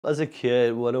As a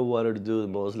kid, what I wanted to do the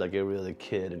most, like every other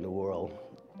kid in the world,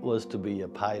 was to be a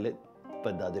pilot,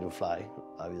 but that didn't fly,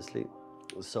 obviously.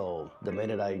 So the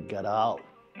minute I got out,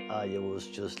 it was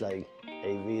just like,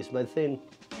 AV is my thing.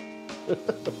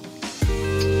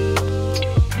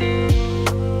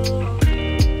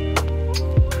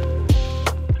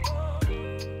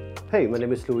 Hey, my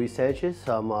name is Luis Sanchez.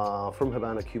 I'm from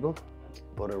Havana, Cuba,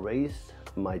 born and raised.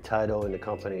 My title in the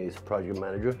company is project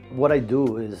manager. What I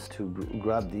do is to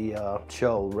grab the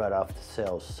show right after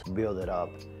sales, build it up,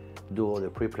 do all the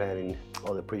pre-planning,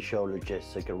 all the pre-show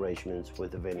logistic arrangements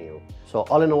with the venue. So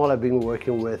all in all, I've been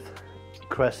working with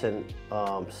Crescent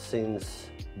since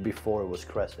before it was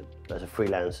Crescent as a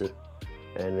freelancer,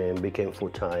 and then became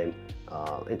full-time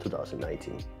in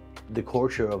 2019. The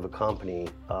culture of a company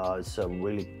is a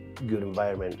really good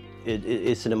environment.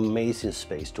 It's an amazing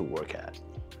space to work at.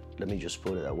 Let me just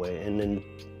put it that way. And then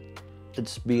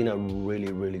it's been a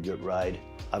really, really good ride.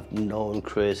 I've known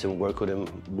Chris and worked with him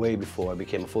way before I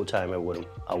became a full-timer with him.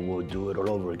 I would do it all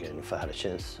over again if I had a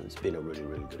chance. It's been a really,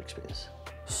 really good experience.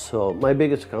 So my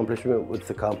biggest accomplishment with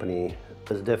the company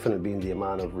has definitely been the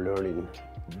amount of learning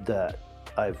that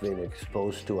I've been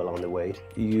exposed to along the way.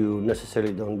 You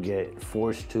necessarily don't get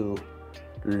forced to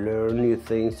learn new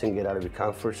things and get out of your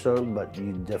comfort zone, but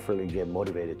you definitely get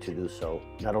motivated to do so,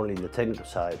 not only in the technical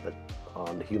side, but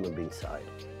on the human being side.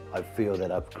 I feel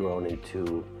that I've grown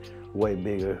into a way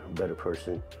bigger, better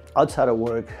person. Outside of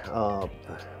work,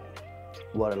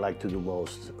 what I like to do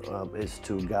most is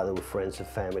to gather with friends and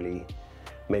family,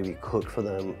 maybe cook for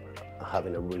them,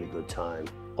 having a really good time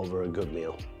over a good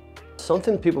meal.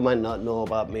 Something people might not know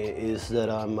about me is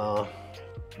that I'm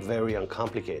very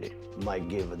uncomplicated. Might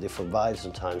give a different vibe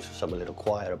sometimes because I'm a little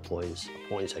quiet at points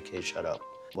I can't shut up.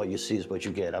 What you see is what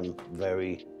you get. I'm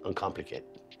very uncomplicated.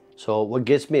 So what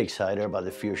gets me excited about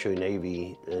the future in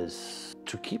AV is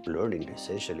to keep learning,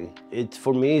 essentially.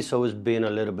 For me, it's always been a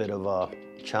little bit of a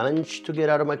challenge to get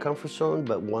out of my comfort zone,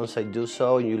 but once I do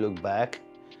so and you look back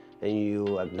and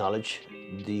you acknowledge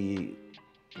the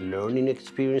learning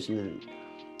experience and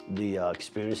the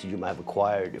experience that you might have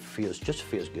acquired, it just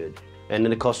feels good. And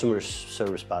in the customer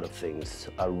service part of things,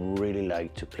 I really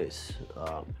like to please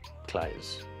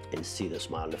clients and see the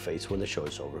smile on their face when the show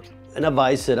is over. An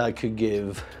advice that I could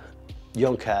give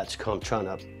young cats trying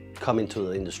to come into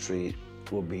the industry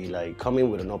would be like, come in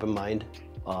with an open mind.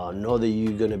 Know that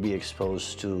you're gonna be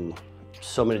exposed to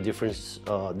so many different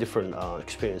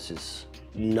experiences.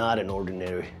 Not an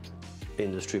ordinary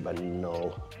industry by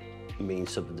no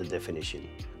means of the definition.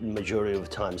 Majority of the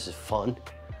times it's fun,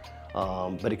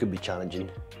 but it could be challenging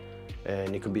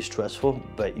and it could be stressful,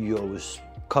 but you always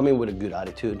come in with a good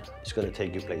attitude. It's going to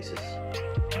take you places.